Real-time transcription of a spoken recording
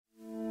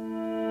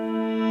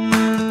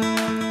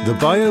The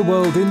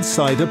BioWorld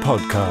Insider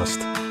Podcast.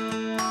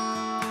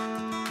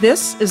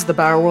 This is the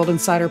BioWorld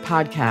Insider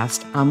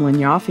Podcast. I'm Lynn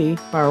Yaffe,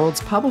 BioWorld's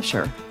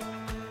publisher.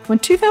 When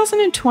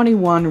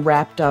 2021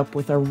 wrapped up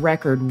with a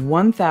record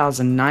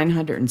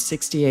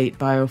 1,968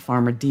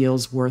 biopharma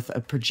deals worth a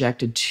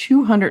projected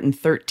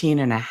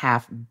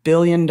 $213.5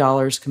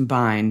 billion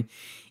combined,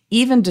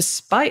 even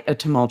despite a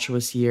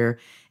tumultuous year,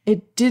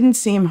 it didn't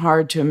seem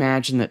hard to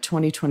imagine that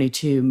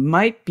 2022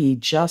 might be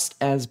just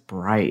as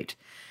bright.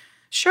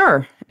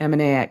 Sure,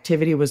 M&A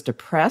activity was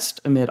depressed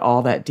amid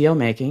all that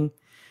deal-making,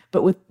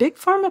 but with big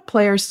pharma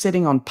players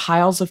sitting on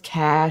piles of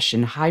cash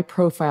and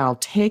high-profile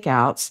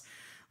takeouts,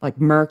 like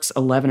Merck's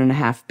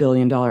 $11.5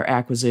 billion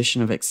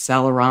acquisition of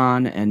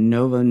Acceleron and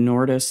Novo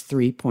Nordisk's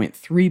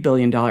 $3.3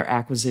 billion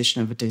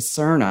acquisition of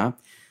Dicerna,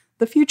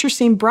 the future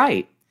seemed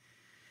bright.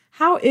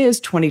 How is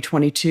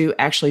 2022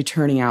 actually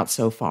turning out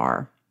so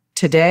far?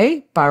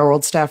 Today,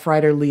 BioWorld staff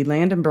writer Lee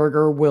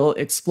Landenberger will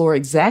explore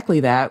exactly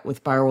that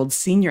with BioWorld's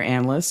senior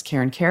analyst,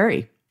 Karen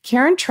Carey.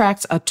 Karen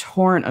tracks a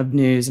torrent of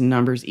news and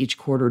numbers each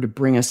quarter to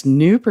bring us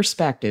new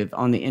perspective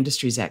on the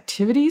industry's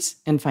activities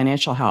and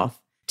financial health.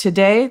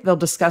 Today, they'll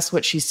discuss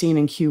what she's seen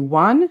in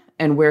Q1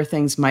 and where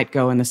things might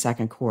go in the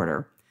second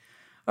quarter.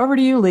 Over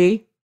to you,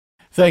 Lee.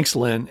 Thanks,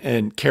 Lynn.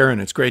 And Karen,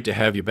 it's great to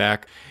have you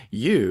back.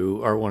 You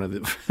are one of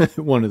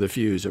the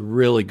few who's a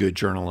really good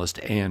journalist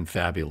and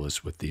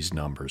fabulous with these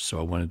numbers. So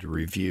I wanted to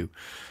review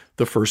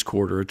the first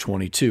quarter of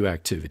 22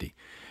 activity.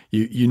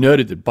 You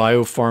noted that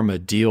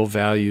biopharma deal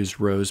values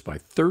rose by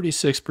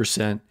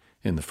 36%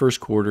 in the first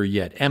quarter,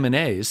 yet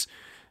M&As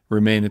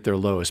remain at their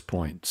lowest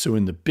point. So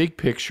in the big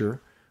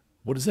picture,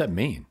 what does that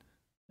mean?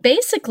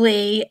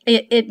 Basically,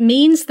 it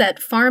means that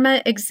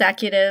pharma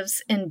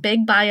executives in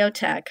big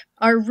biotech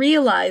are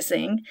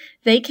realizing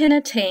they can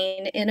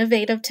attain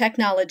innovative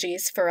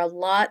technologies for a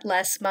lot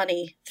less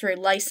money through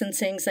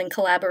licensings and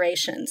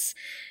collaborations.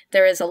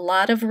 There is a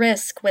lot of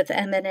risk with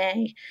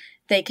M&A.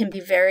 They can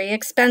be very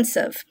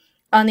expensive.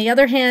 On the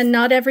other hand,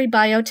 not every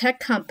biotech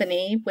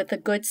company with a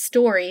good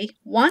story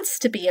wants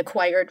to be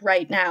acquired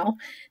right now.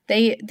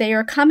 They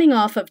are coming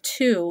off of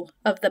two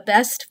of the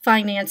best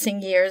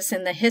financing years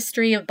in the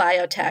history of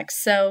biotech,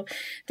 so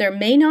there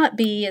may not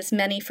be as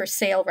many for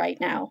sale right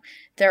now.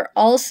 There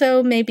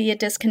also may be a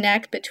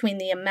disconnect between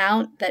the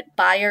amount that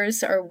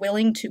buyers are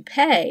willing to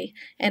pay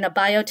and a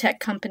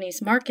biotech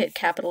company's market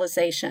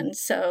capitalization,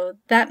 so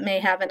that may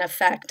have an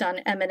effect on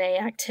M&A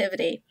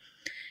activity.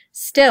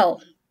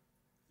 Still,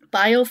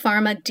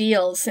 biopharma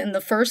deals in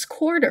the first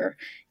quarter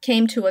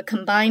came to a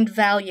combined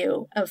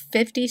value of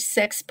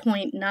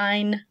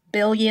 $56.9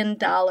 billion.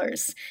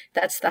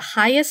 That's the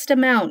highest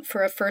amount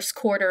for a first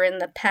quarter in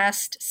the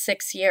past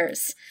 6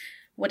 years.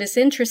 What is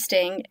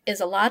interesting is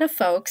a lot of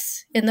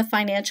folks in the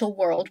financial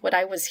world, what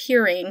I was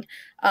hearing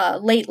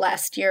late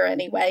last year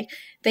anyway,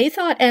 they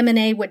thought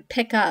M&A would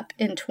pick up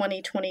in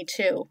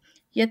 2022.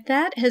 Yet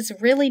that has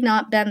really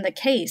not been the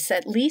case,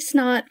 at least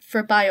not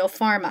for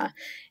biopharma.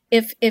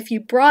 If you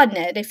broaden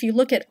it, if you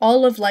look at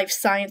all of life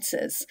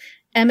sciences,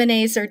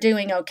 M&As are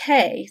doing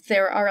okay.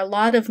 There are a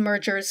lot of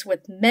mergers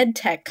with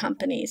medtech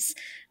companies.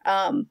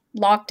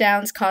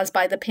 Lockdowns caused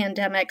by the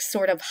pandemic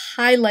sort of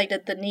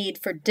highlighted the need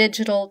for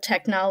digital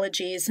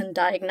technologies and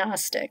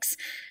diagnostics.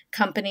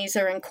 Companies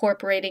are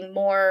incorporating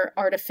more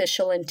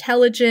artificial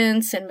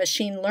intelligence and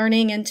machine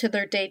learning into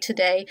their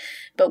day-to-day.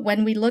 But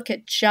when we look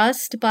at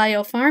just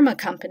biopharma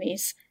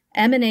companies,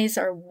 M&As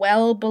are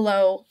well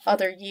below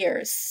other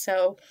years.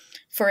 So,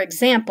 for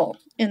example,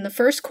 in the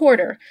first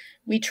quarter,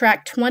 we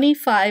tracked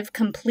 25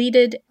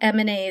 completed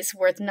M&As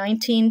worth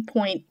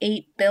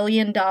 $19.8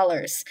 billion.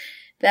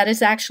 That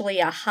is actually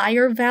a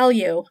higher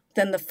value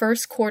than the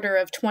first quarter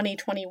of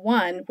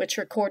 2021, which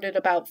recorded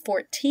about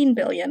 $14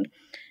 billion,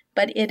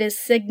 but it is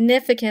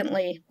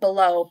significantly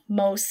below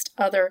most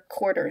other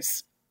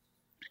quarters.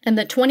 And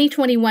the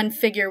 2021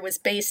 figure was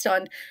based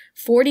on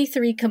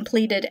 43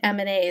 completed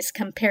M&As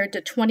compared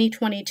to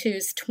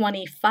 2022's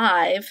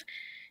 25.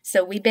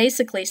 So we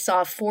basically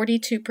saw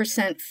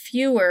 42%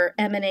 fewer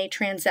M&A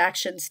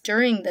transactions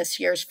during this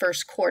year's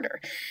first quarter.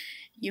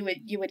 You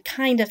would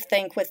kind of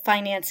think with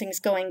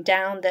financings going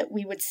down that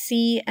we would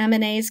see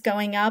M&As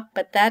going up,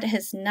 but that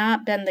has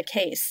not been the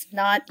case,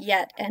 not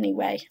yet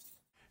anyway.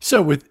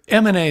 So with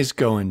M&As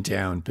going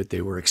down, but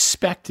they were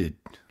expected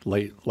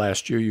late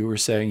last year, you were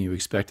saying you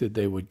expected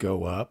they would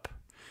go up.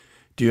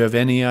 Do you have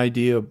any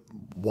idea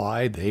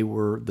why they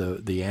were,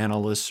 the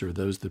analysts or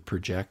those that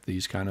project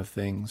these kind of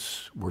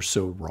things, were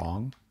so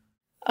wrong?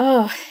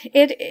 Oh,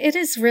 it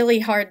is really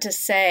hard to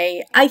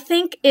say. I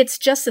think it's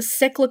just a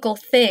cyclical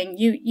thing.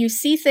 You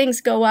see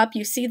things go up,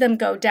 you see them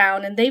go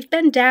down, and they've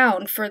been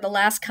down for the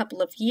last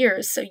couple of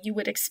years, so you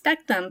would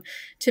expect them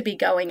to be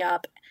going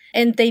up.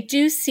 And they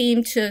do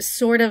seem to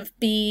sort of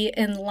be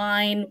in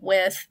line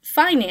with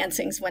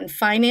financings. When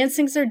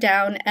financings are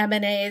down,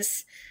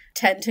 M&As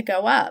tend to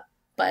go up.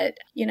 But,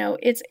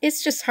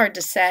 it's just hard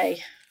to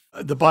say.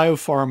 The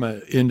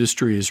biopharma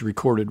industry has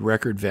recorded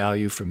record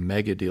value from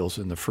mega deals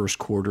in the first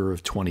quarter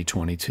of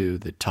 2022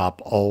 that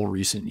top all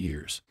recent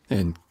years.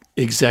 And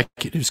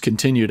executives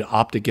continue to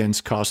opt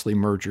against costly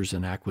mergers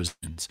and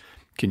acquisitions.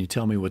 Can you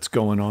tell me what's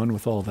going on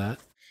with all that?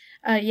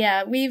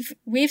 Yeah,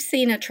 we've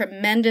seen a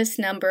tremendous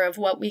number of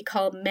what we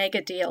call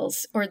mega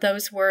deals, or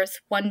those worth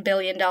 $1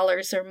 billion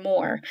or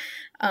more.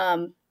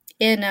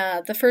 In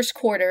the first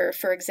quarter,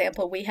 for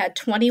example, we had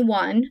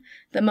 21,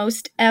 the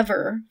most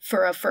ever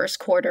for a first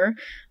quarter.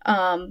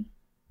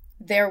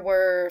 There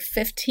were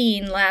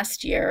 15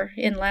 last year,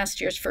 in last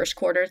year's first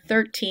quarter,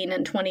 13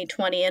 in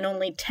 2020, and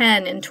only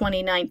 10 in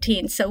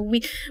 2019. So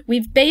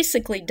we've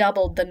basically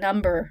doubled the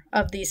number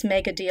of these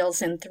mega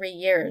deals in 3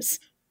 years.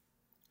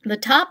 The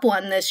top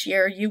one this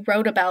year, you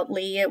wrote about,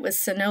 Lee. It was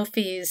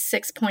Sanofi's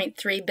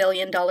 $6.3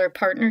 billion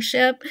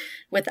partnership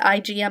with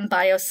IGM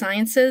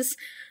Biosciences.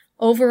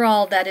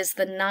 Overall, that is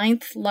the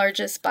 9th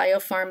largest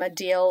biopharma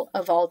deal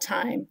of all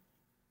time.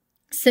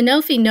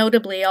 Sanofi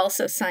notably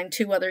also signed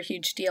 2 other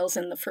huge deals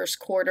in the first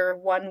quarter,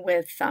 one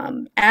with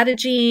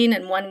Adagene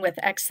and one with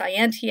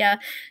Exscientia.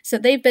 So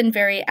they've been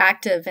very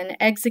active in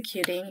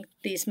executing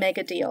these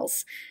mega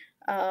deals.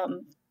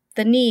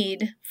 The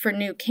need for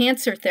new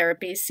cancer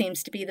therapies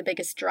seems to be the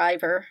biggest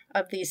driver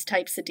of these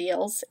types of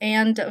deals.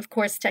 And of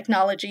course,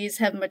 technologies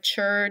have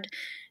matured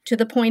to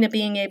the point of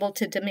being able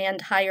to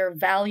demand higher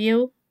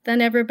value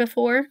than ever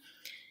before.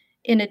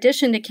 In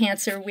addition to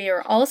cancer, we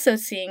are also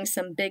seeing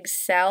some big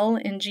cell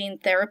and gene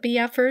therapy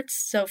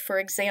efforts. So for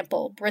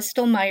example,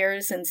 Bristol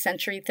Myers and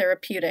Century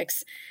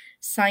Therapeutics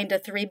signed a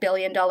 $3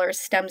 billion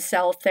stem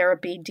cell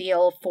therapy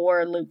deal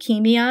for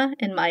leukemia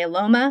and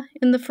myeloma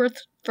in the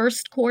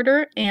first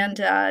quarter, and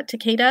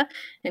Takeda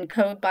and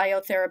Code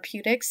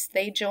Biotherapeutics,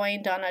 they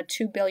joined on a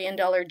 $2 billion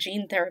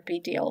gene therapy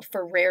deal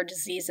for rare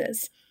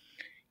diseases.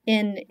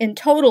 In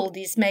total,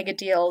 these mega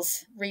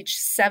deals reached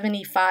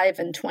 75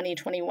 in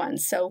 2021,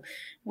 so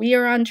we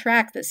are on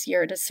track this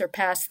year to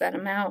surpass that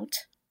amount.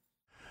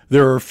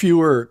 There are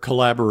fewer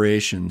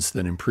collaborations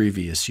than in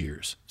previous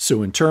years.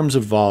 So in terms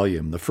of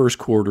volume, the first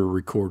quarter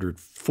recorded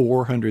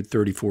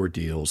 434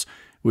 deals,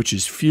 which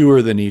is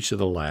fewer than each of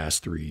the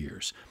last 3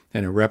 years.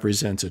 And it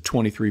represents a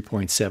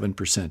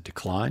 23.7%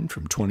 decline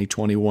from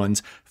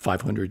 2021's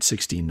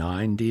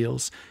 569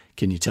 deals.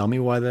 Can you tell me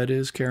why that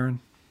is,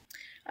 Karen?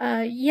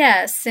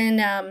 Yes, in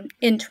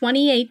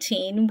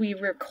 2018, we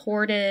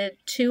recorded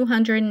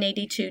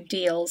 282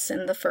 deals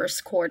in the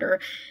first quarter.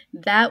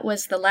 That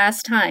was the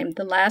last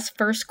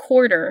first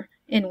quarter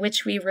in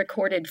which we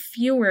recorded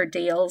fewer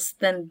deals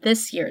than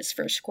this year's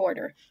first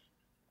quarter.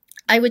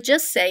 I would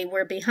just say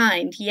we're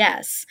behind,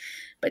 yes,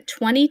 but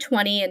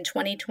 2020 and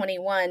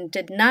 2021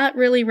 did not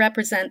really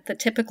represent the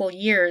typical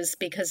years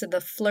because of the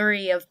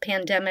flurry of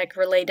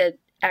pandemic-related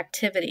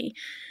activity.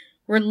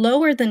 We're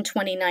lower than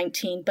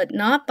 2019, but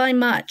not by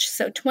much.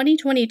 So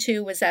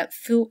 2022 was at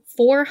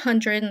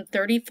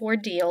 434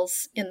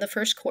 deals in the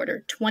first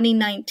quarter.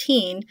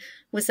 2019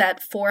 was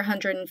at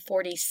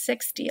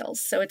 446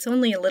 deals. So it's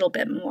only a little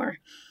bit more.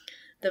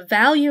 The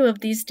value of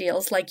these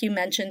deals, like you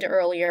mentioned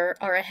earlier,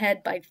 are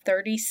ahead by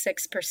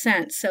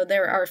 36%. So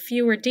there are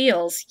fewer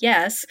deals,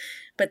 yes,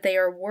 but they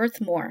are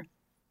worth more.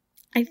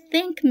 I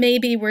think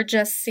maybe we're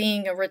just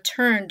seeing a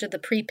return to the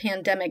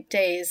pre-pandemic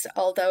days,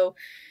 although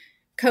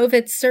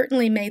COVID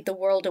certainly made the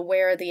world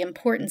aware of the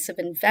importance of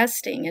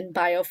investing in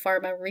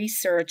biopharma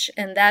research,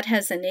 and that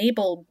has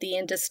enabled the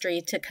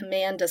industry to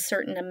command a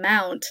certain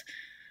amount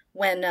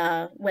when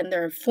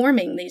they're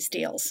forming these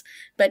deals.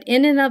 But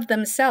in and of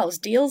themselves,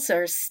 deals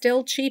are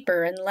still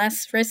cheaper and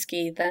less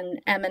risky than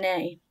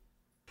M&A.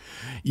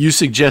 You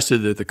suggested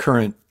that the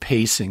current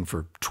pacing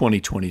for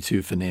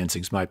 2022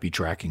 financings might be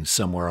tracking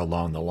somewhere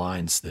along the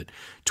lines that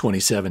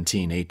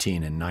 2017,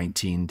 18, and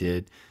 19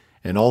 did.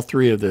 And all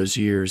 3 of those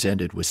years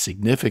ended with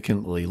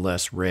significantly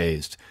less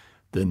raised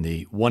than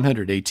the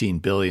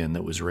 $118 billion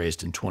that was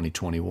raised in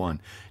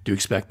 2021. Do you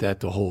expect that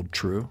to hold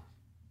true?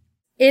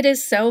 It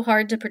is so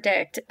hard to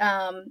predict.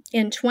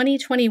 In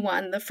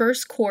 2021, the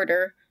first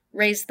quarter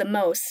raised the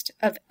most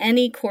of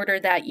any quarter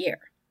that year.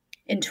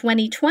 In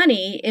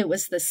 2020, it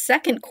was the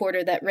second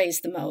quarter that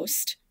raised the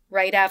most,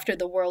 right after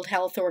the World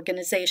Health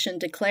Organization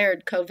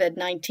declared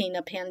COVID-19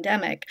 a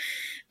pandemic.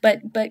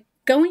 But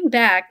going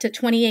back to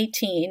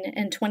 2018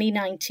 and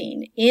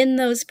 2019, in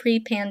those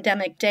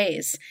pre-pandemic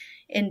days,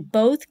 in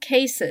both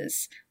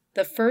cases,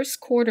 the first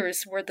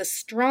quarters were the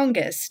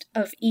strongest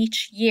of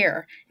each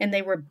year, and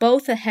they were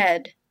both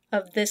ahead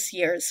of this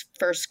year's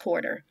first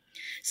quarter.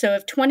 So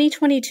if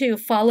 2022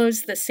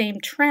 follows the same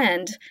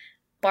trend,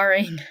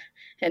 barring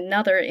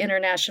another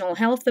international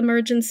health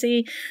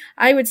emergency,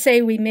 I would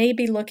say we may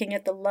be looking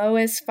at the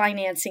lowest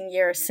financing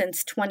year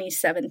since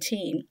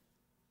 2017.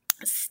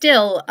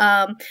 Still,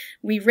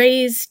 we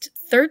raised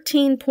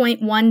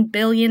 $13.1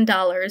 billion in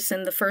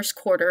the first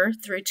quarter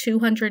through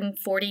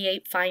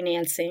 248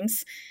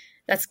 financings.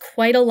 That's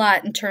quite a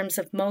lot in terms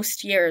of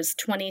most years,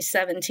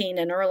 2017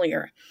 and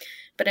earlier.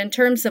 But in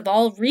terms of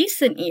all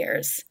recent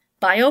years,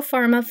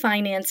 biopharma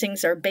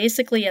financings are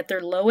basically at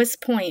their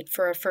lowest point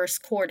for a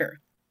first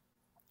quarter.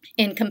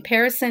 In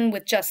comparison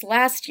with just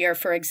last year,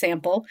 for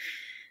example,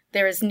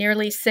 There is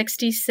nearly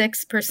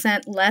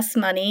 66% less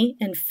money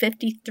and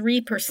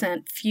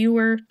 53%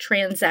 fewer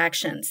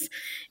transactions.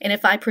 And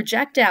if I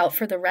project out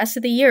for the rest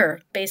of the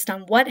year, based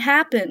on what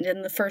happened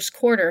in the first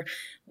quarter,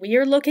 we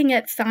are looking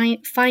at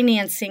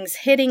financings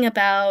hitting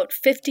about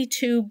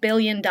 $52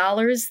 billion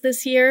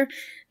this year.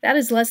 That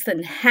is less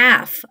than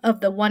half of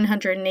the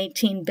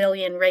 $118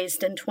 billion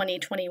raised in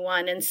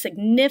 2021 and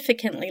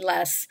significantly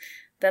less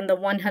than the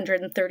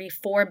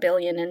 $134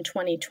 billion in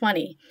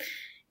 2020.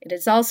 It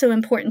is also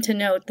important to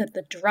note that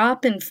the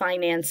drop in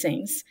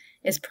financings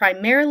is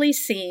primarily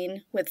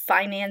seen with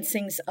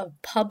financings of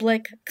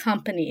public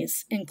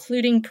companies,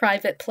 including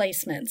private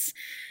placements.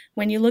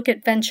 When you look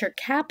at venture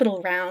capital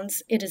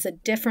rounds, it is a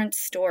different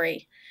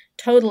story.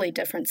 Totally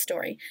different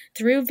story.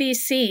 Through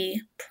VC,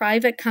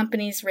 private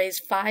companies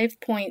raised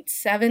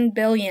 $5.7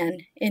 billion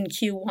in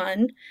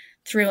Q1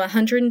 through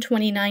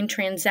 129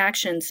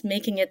 transactions,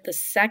 making it the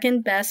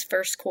second best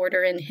first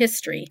quarter in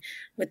history,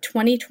 with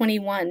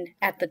 2021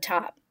 at the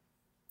top.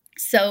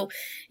 So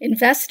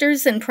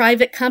investors and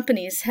private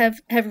companies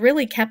have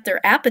really kept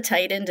their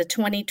appetite into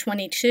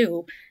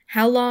 2022.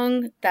 How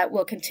long that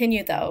will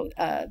continue, though,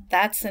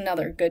 that's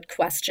another good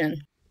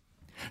question.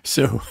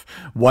 So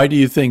why do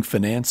you think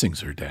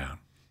financings are down?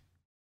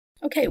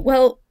 Okay,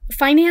 well,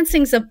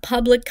 financings of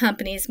public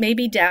companies may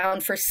be down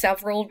for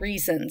several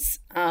reasons.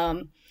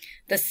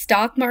 The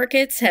stock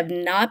markets have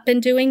not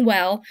been doing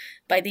well.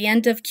 By the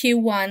end of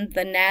Q1,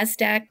 the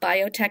NASDAQ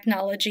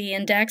Biotechnology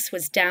Index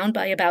was down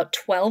by about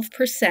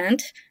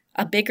 12%,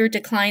 a bigger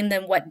decline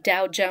than what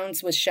Dow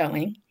Jones was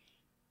showing.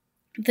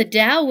 The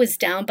Dow was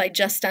down by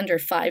just under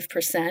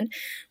 5%.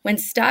 When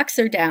stocks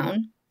are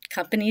down,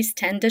 companies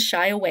tend to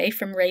shy away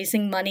from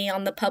raising money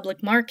on the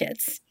public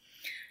markets.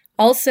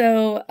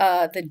 Also,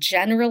 the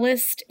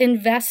generalist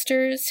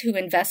investors who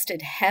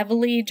invested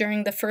heavily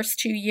during the first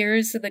 2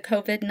 years of the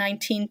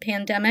COVID-19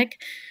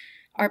 pandemic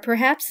are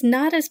perhaps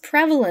not as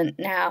prevalent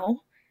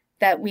now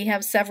that we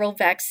have several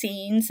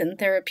vaccines and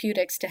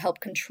therapeutics to help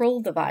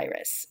control the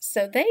virus.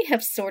 So they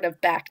have sort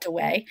of backed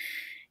away.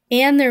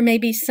 And there may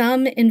be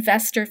some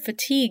investor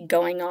fatigue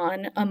going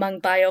on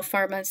among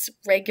Biopharma's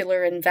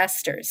regular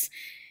investors.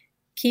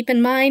 Keep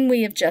in mind,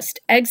 we have just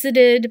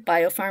exited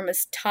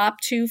Biopharma's top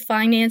 2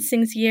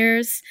 financings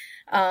years,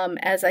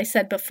 as I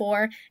said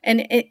before,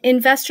 and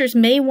investors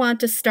may want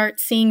to start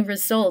seeing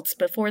results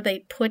before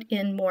they put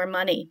in more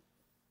money.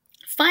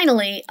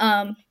 Finally,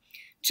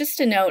 just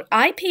a note,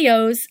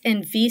 IPOs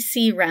and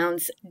VC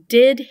rounds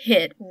did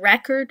hit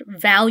record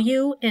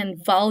value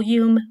and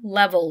volume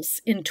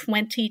levels in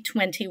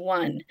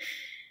 2021.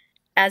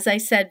 As I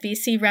said,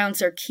 VC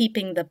rounds are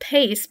keeping the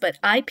pace,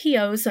 but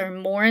IPOs are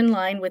more in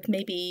line with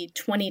maybe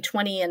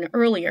 2020 and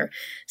earlier.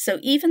 So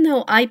even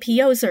though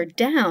IPOs are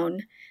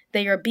down,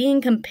 they are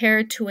being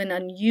compared to an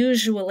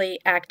unusually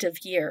active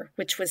year,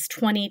 which was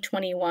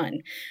 2021.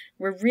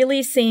 We're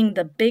really seeing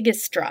the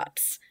biggest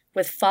drops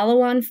with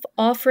follow-on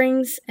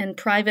offerings and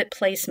private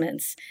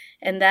placements,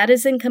 and that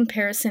is in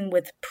comparison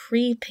with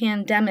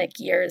pre-pandemic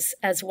years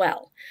as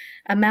well.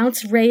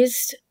 Amounts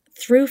raised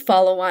through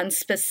follow-on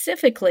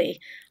specifically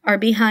are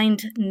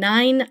behind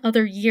 9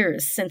 other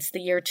years since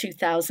the year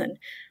 2000,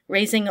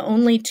 raising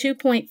only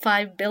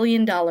 $2.5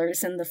 billion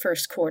in the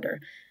first quarter.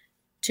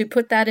 To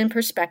put that in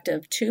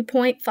perspective,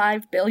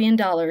 $2.5 billion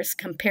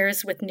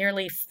compares with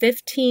nearly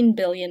 $15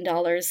 billion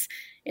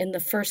in the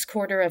first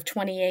quarter of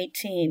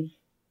 2018.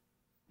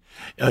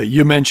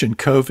 You mentioned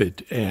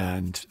COVID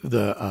and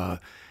the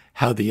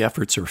how the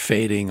efforts are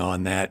fading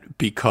on that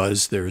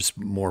because there's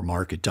more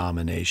market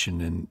domination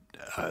and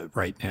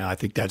right now. I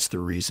think that's the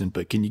reason.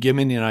 But can you give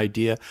me an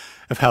idea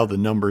of how the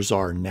numbers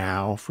are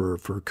now for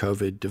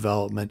COVID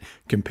development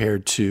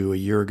compared to a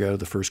year ago,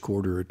 the first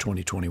quarter of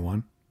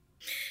 2021?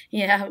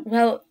 Yeah,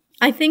 well,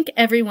 I think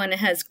everyone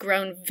has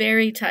grown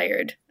very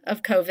tired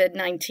of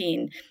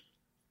COVID-19.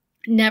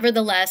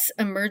 Nevertheless,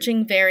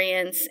 emerging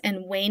variants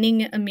and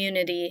waning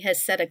immunity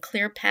has set a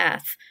clear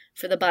path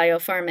for the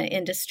biopharma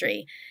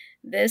industry.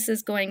 This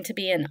is going to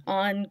be an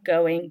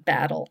ongoing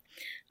battle.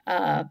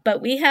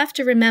 But we have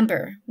to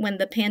remember, when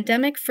the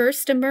pandemic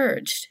first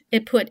emerged,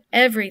 it put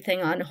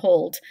everything on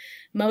hold.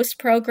 Most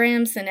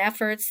programs and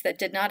efforts that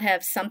did not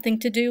have something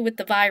to do with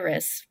the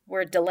virus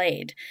were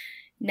delayed.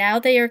 Now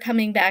they are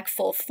coming back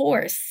full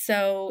force,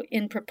 so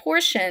in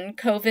proportion,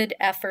 COVID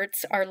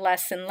efforts are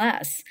less and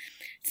less.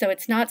 So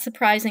it's not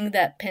surprising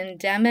that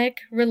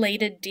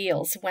pandemic-related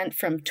deals went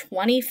from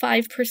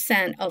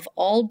 25% of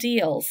all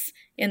deals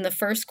in the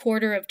first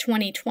quarter of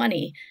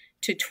 2020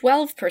 to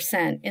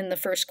 12% in the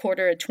first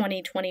quarter of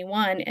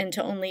 2021 and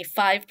to only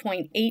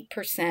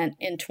 5.8%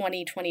 in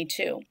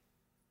 2022.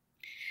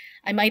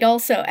 I might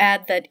also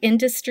add that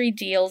industry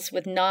deals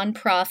with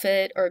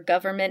nonprofit or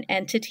government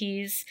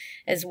entities,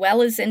 as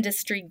well as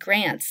industry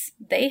grants,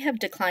 they have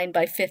declined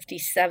by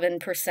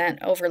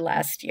 57% over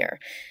last year.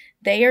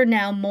 They are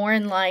now more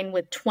in line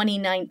with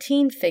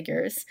 2019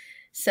 figures.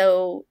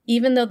 So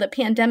even though the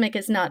pandemic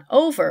is not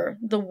over,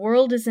 the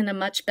world is in a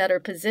much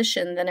better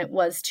position than it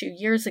was 2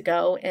 years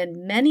ago,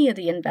 and many of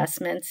the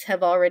investments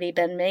have already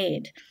been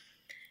made.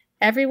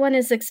 Everyone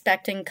is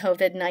expecting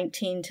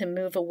COVID-19 to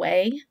move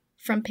away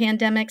from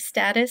pandemic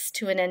status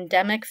to an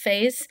endemic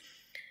phase,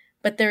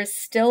 but there's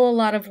still a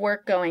lot of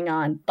work going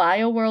on.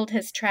 BioWorld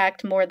has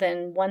tracked more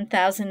than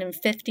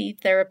 1,050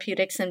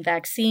 therapeutics and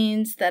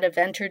vaccines that have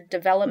entered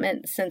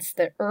development since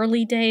the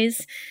early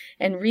days,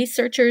 and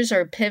researchers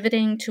are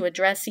pivoting to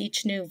address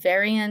each new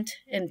variant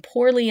in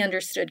poorly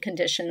understood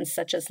conditions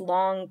such as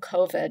long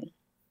COVID.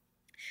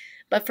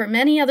 But for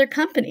many other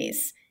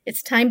companies,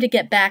 it's time to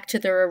get back to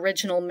their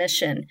original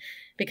mission,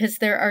 because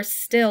there are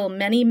still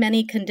many,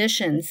 many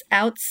conditions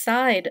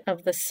outside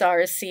of the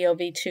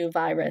SARS-CoV-2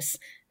 virus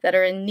that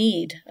are in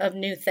need of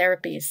new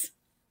therapies.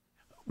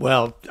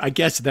 Well, I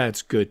guess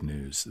that's good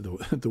news.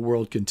 The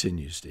world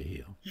continues to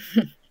heal.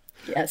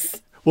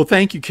 Yes. Well,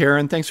 thank you,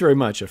 Karen. Thanks very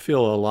much. I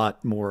feel a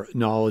lot more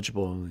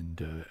knowledgeable,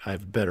 and I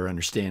have a better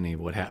understanding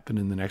of what happened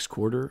in the next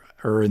quarter.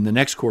 Or in the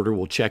next quarter,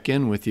 we'll check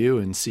in with you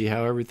and see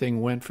how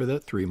everything went for the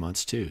 3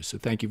 months, too. So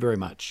thank you very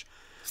much.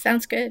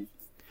 Sounds good.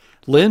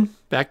 Lynn,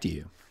 back to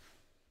you.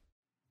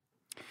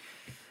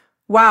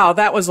 Wow,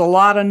 that was a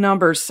lot of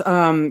numbers,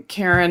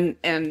 Karen.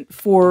 And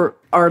for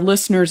our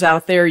listeners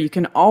out there, you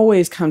can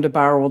always come to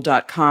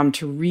Biopharma.com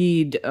to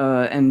read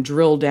and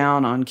drill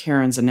down on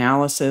Karen's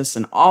analysis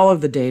and all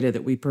of the data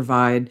that we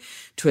provide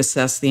to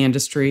assess the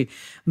industry.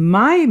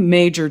 My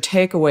major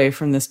takeaway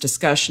from this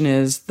discussion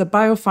is the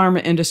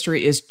biopharma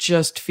industry is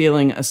just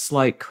feeling a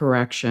slight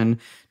correction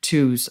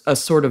to a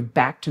sort of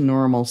back to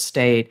normal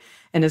state.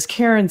 And as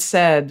Karen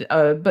said,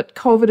 but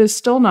COVID is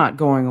still not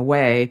going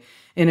away.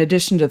 In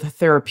addition to the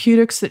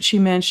therapeutics that she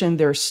mentioned,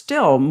 there's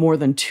still more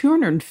than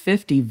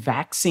 250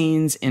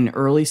 vaccines in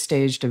early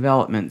stage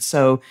development.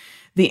 So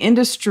the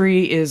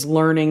industry is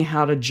learning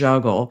how to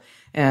juggle,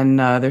 and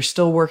they're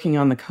still working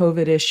on the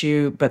COVID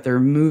issue, but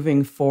they're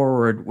moving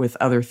forward with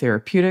other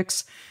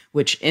therapeutics,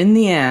 which in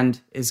the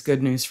end is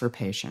good news for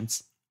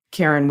patients.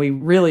 Karen, we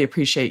really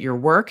appreciate your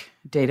work.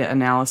 Data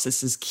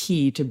analysis is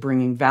key to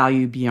bringing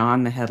value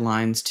beyond the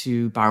headlines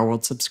to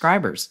BioWorld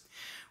subscribers.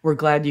 We're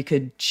glad you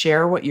could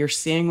share what you're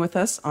seeing with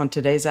us on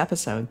today's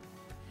episode.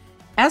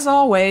 As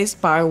always,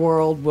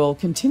 BioWorld will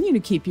continue to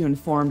keep you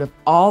informed of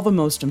all the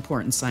most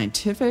important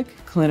scientific,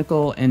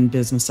 clinical, and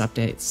business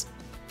updates.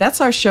 That's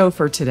our show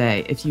for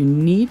today. If you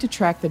need to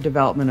track the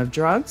development of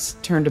drugs,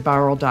 turn to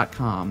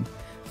Bioworld.com.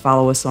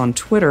 Follow us on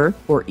Twitter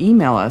or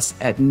email us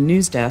at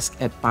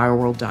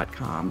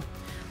newsdesk@bioworld.com.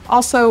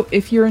 Also,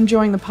 if you're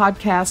enjoying the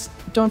podcast,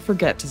 don't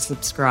forget to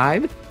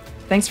subscribe.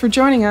 Thanks for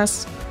joining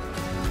us.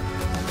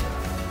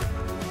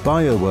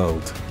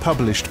 BioWorld,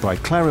 published by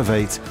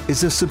Clarivate,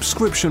 is a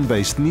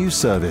subscription-based news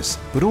service,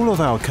 but all of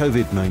our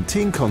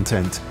COVID-19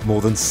 content, more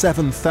than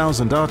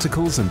 7,000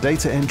 articles and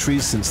data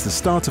entries since the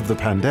start of the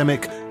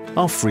pandemic,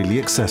 are freely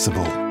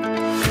accessible.